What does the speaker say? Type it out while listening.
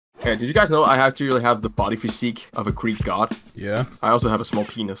Hey, did you guys know I actually have the body physique of a Greek god? Yeah. I also have a small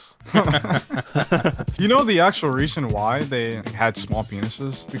penis. You know the actual reason why they had small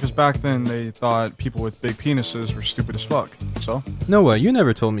penises? Because back then they thought people with big penises were stupid as fuck. So? No way, you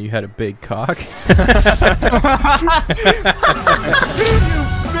never told me you had a big cock.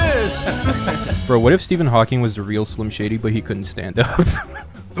 Bro, what if Stephen Hawking was the real Slim Shady, but he couldn't stand up?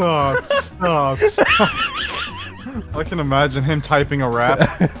 Stop. I can imagine him typing a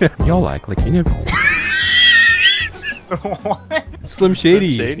rap. Y'all act like you never. What? Slim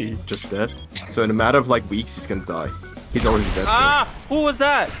Shady. Just dead. So in a matter of like weeks, he's gonna die. He's already dead. Ah! Who was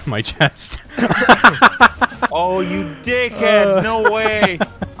that? My chest. Oh, you dickhead! No way!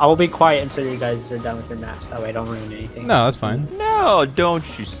 I will be quiet until you guys are done with your match. That way I don't ruin anything. No, that's fine. No, don't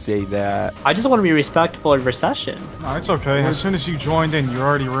you say that. I just want to be respectful of your session. No, it's okay. As soon as you joined in, you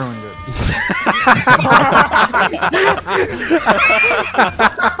already ruined it.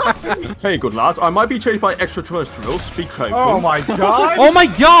 Hey, good lads. I might be chased by extraterrestrials. Speak carefully. Oh my god! Oh my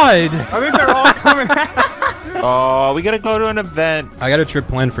god! I think they're all coming Oh, we gotta go to an event. I got a trip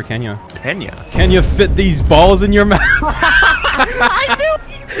planned for Kenya. Kenya. Can you fit these balls in your mouth?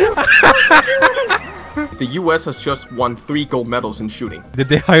 The US has just won 3 gold medals in shooting. Did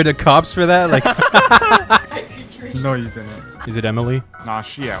they hire the cops for that? Like, No, you didn't. is it Emily? Nah,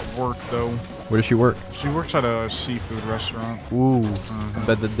 she at work though. Where does she work? She works at a seafood restaurant. Ooh, I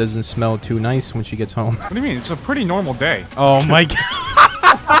bet that doesn't smell too nice when she gets home. What do you mean? It's a pretty normal day. Oh my god.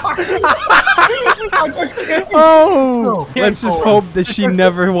 I'm just kidding. Oh, let's just hope that she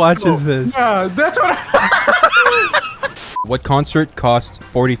never watches this. Yeah, that's what. What concert cost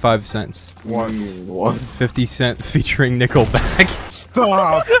 45 cents? What? 50 Cent featuring Nickelback.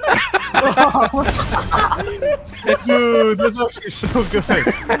 Stop. Dude, that's actually so good.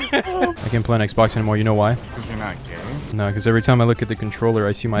 I can't play on Xbox anymore. You know why? Because you're not gay. No, because every time I look at the controller,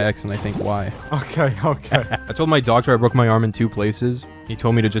 I see my ex and I think, why? Okay. I told my doctor I broke my arm in 2 places. He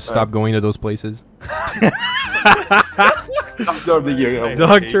told me to just stop going to those places. Doctor of the year.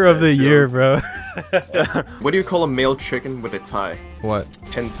 Doctor of the year, bro. What do you call a male chicken with a tie? What?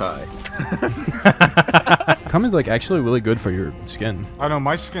 Hentai. Cum is like actually really good for your skin. I know,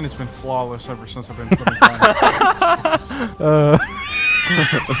 my skin has been flawless ever since I've been putting it on.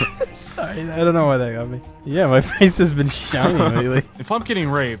 Sorry, I don't know why that got me. Yeah, my face has been shiny lately. If I'm getting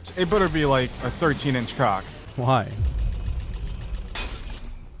raped, it better be like a 13-inch cock. Why?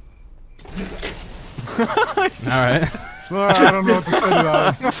 Alright. I don't know what to say to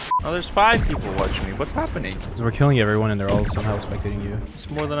that. Oh, there's 5 people watching me. What's happening? So we're killing everyone and they're all somehow spectating you. It's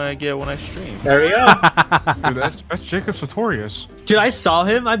more than I get when I stream. There we go. Dude, that's Jacob Sartorius. Dude, I saw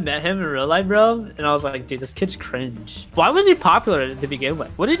him. I met him in real life, bro. And I was like, dude, this kid's cringe. Why was he popular to begin with?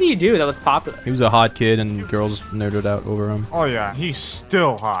 What did he do that was popular? He was a hot kid and girls nerded out over him. Oh yeah, he's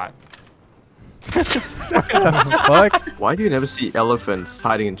still hot. Fuck? Why do you never see elephants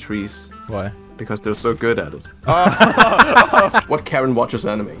hiding in trees? Why? Because they're so good at it. What Karen watches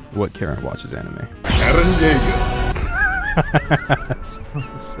anime? What Karen watches anime? Karen Jaeger.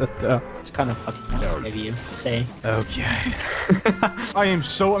 So dumb. It's kind of fucking dumb, maybe you say. Okay. I am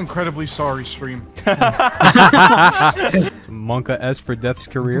so incredibly sorry, stream. Monka S for Death's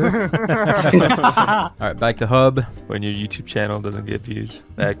career. Alright, back to hub. When your YouTube channel doesn't get views.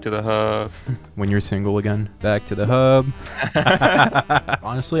 Back to the hub. When you're single again. Back to the hub.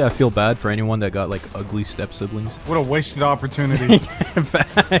 Honestly, I feel bad for anyone that got like ugly step siblings. What a wasted opportunity.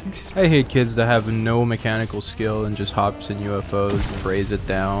 Facts. I hate kids that have no mechanical skill and just hops in UFOs and sprays it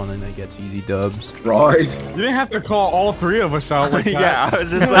down and then gets easy dubs. Right. You didn't have to call all 3 of us out like that. Yeah, I was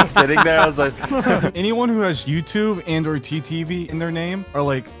just like sitting there. I was like, Anyone who has YouTube and or TTV in their name are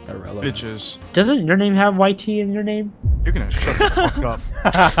like Irrelevant. bitches. Doesn't your name have YT in your name? You're gonna shut the fuck up.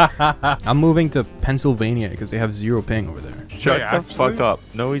 I'm moving to Pennsylvania because they have 0 ping over there. shut the actually? fuck up.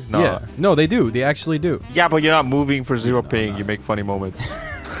 No, he's not. Yeah. No, they do. They actually do. Yeah, but you're not moving for 0 ping. You make funny moments.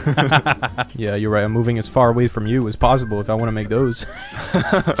 Yeah, you're right. I'm moving as far away from you as possible if I want to make those.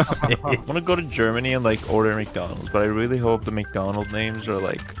 I want to go to Germany and like order McDonald's, but I really hope the McDonald's names are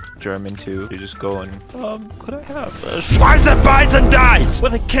like German too. You just go and could I have Schweizer bites and dies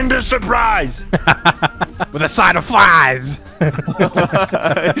with a Kinder Surprise With a side of flies.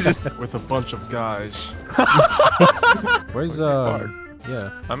 With a bunch of guys. Where's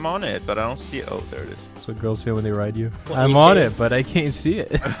yeah, I'm on it, but I don't see it. Oh, there it is. that's what girls say when they ride you. What I'm do you on think? it, but I can't see it.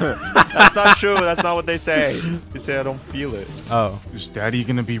 That's not true. That's not what they say. They say I don't feel it. Oh, Is Daddy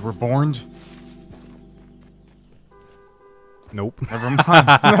gonna be reborn? nope. Never mind.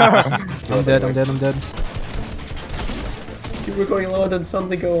 I'm dead. I'm dead. I'm dead. You were going low, then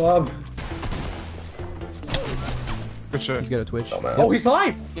something go up. Good shit. He's got a Twitch. Oh, man. Oh, he's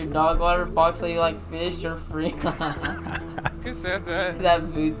live. Your dog water box so you like fish, you're free. Who said that? That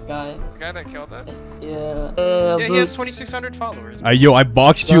Vootz guy. The guy that killed us? Yeah. Yeah, he has Vootz. 2,600 followers. Yo, I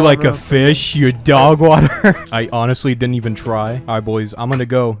boxed you like a fish, you dog water. I honestly didn't even try. All right, boys, I'm gonna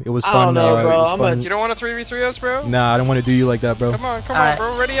go. It was fun. I don't know, bro. It was fun. You don't want to 3v3 us, bro? Nah, I don't want to do you like that, bro. Come on,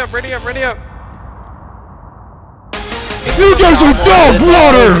 bro. Ready up, ready up, ready up. You guys are dog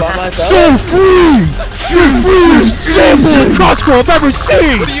water! So free! You're free as sample Costco I've ever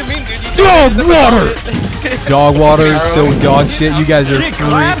seen! What do you mean, dude? Dog water! Dog water, so dog shit. You guys are free.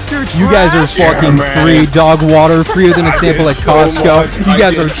 You guys are fucking free. Dog water, freer than a sample at Costco. You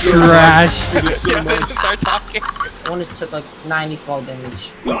guys are trash. Start talking. One just took like 90 fall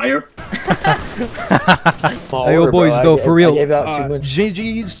damage. Liar. Hey, yo, boys, though, for real. I gave out too much.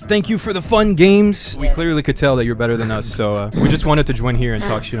 GG's, thank you for the fun games. We clearly could tell that you're better than us, so we just wanted to join here and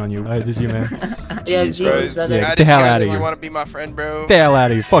talk shit on you. Did you, man? Yeah, Jesus, brother. Yeah, I get did the hell you guys out of if here. You want to be my friend, bro? Get the hell out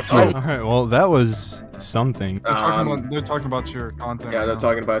of here. Fuck you. Alright, well, that was something. They're talking about your content. Yeah, right they're now.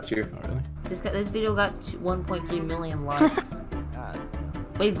 talking about you. Oh, really? This video got 1.3 million likes.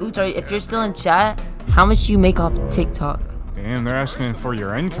 Wait, Vootz, if you're still in chat, how much do you make off TikTok? Damn, they're asking for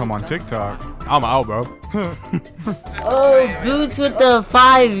your income on TikTok. I'm out, bro. Oh, Vootz with the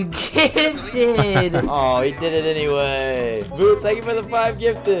 5 gifted. Oh, he did it anyway. Vootz, thank you for the 5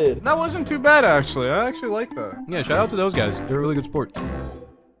 gifted. That wasn't too bad, actually. I actually like that. Yeah, shout out to those guys. They're a really good sport.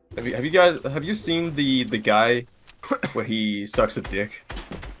 Have you seen the guy where he sucks a dick?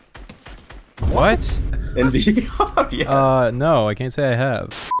 What? In the yeah. No, I can't say I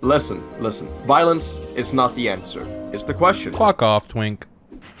have. Listen. Violence is not the answer. It's the question. Fuck off, twink.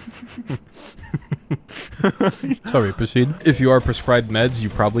 Sorry, proceed. If you are prescribed meds, you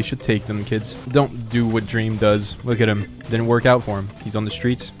probably should take them, kids. Don't do what Dream does. Look at him. Didn't work out for him. He's on the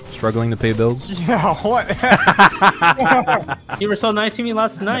streets, struggling to pay bills. Yeah, what? You were so nice to me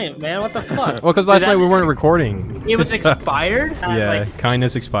last night, man. What the fuck? Well, because last night we weren't recording. It was expired? Yeah,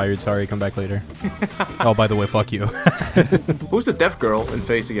 kindness expired. Sorry, come back later. Oh, by the way, fuck you. Who's the deaf girl in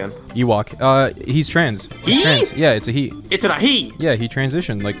Face again? Ewok. He's trans. He's trans. Yeah, it's a he. It's a he. Yeah, he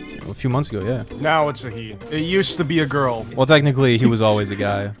transitioned like a few months ago, yeah. Now it's a he. It used to be a girl. Well, technically, he was always a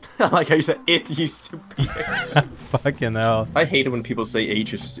guy. Like how you said it used to be. Fucking hell. I hate it when people say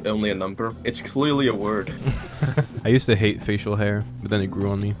age is only a number. It's clearly a word. I used to hate facial hair, but then it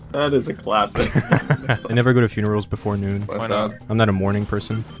grew on me. That is a classic. I never go to funerals before noon. What's that? I'm not a morning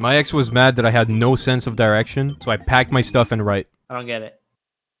person. My ex was mad that I had no sense of direction, so I packed my stuff and write. I don't get it.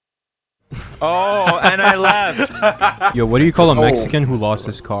 Oh, and I left. Yo, what do you call a Mexican who lost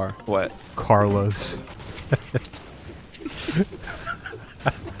his car? What? Carlos.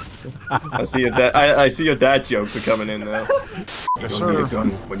 I see your dad. I see your dad jokes are coming in now. You don't need a gun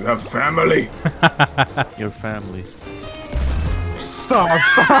when you have family. Your family. Stop.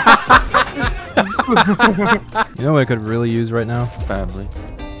 You know what I could really use right now? Family.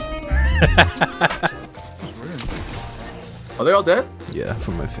 Are they all dead? Yeah,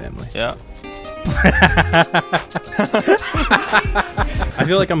 for my family. Yeah. I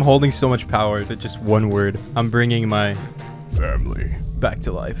feel like I'm holding so much power to just one word. I'm bringing my family back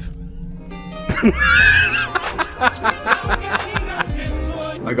to life.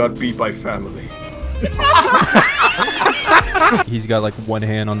 I got beat by family. He's got like one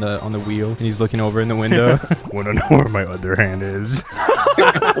hand on the wheel and he's looking over in the window. Wanna know where my other hand is?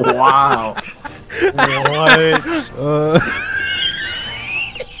 Wow. What?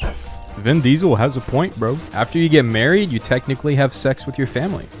 Vin Diesel has a point, bro. After you get married, you technically have sex with your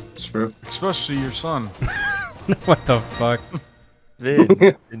family. It's true. Especially your son. What the fuck?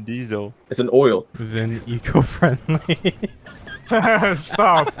 Vin Diesel. It's an oil. Vin eco-friendly.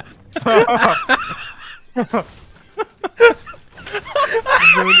 Stop.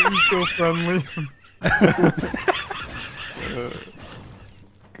 Vin eco-friendly.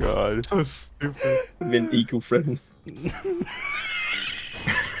 God. So stupid. Vin eco-friendly.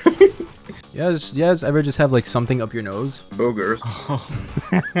 Yes, ever just have like something up your nose? Boogers.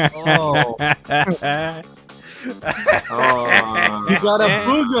 Oh. You got a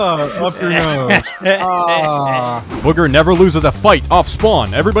booga up your nose. Booger never loses a fight off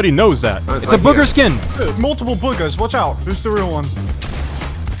spawn. Everybody knows that. It's a booger skin. Multiple boogas. Watch out. Who's the real one?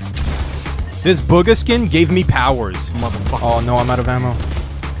 This booger skin gave me powers. Motherfucker. Oh no, I'm out of ammo.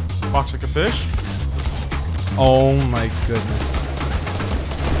 Box like a fish. Oh my goodness.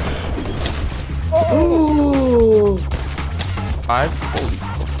 Ooh. 5. Holy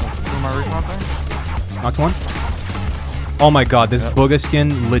fuck. Am I recon thing? Knocked one. Oh my god, this booger skin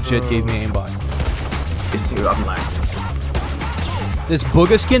legit gave me aimbot. I'm lagging. This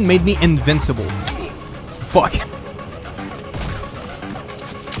booger skin made me invincible. Fuck.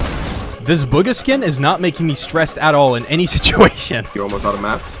 This booga skin is not making me stressed at all in any situation. You're almost out of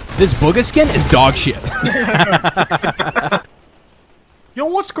mats. This booga skin is dog shit. Yo,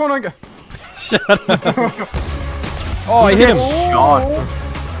 what's going on? Shut up. Oh, I hit him. God.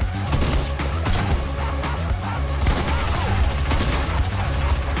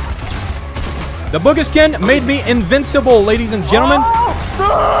 The booga skin made me invincible, ladies and gentlemen.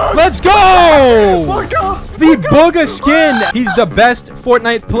 Let's go! The booga skin. He's the best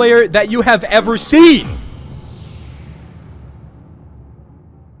Fortnite player that you have ever seen.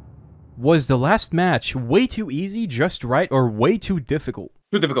 Was the last match way too easy, just right, or way too difficult?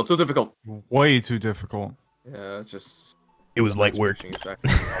 Too difficult, too difficult. Way too difficult. Yeah, just... It was light work. You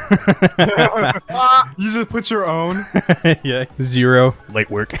just put your own. Yeah. 0. Light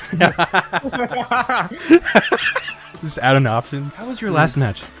work. Just add an option. How was your last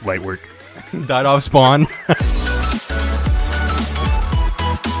match? Light work. Died off spawn.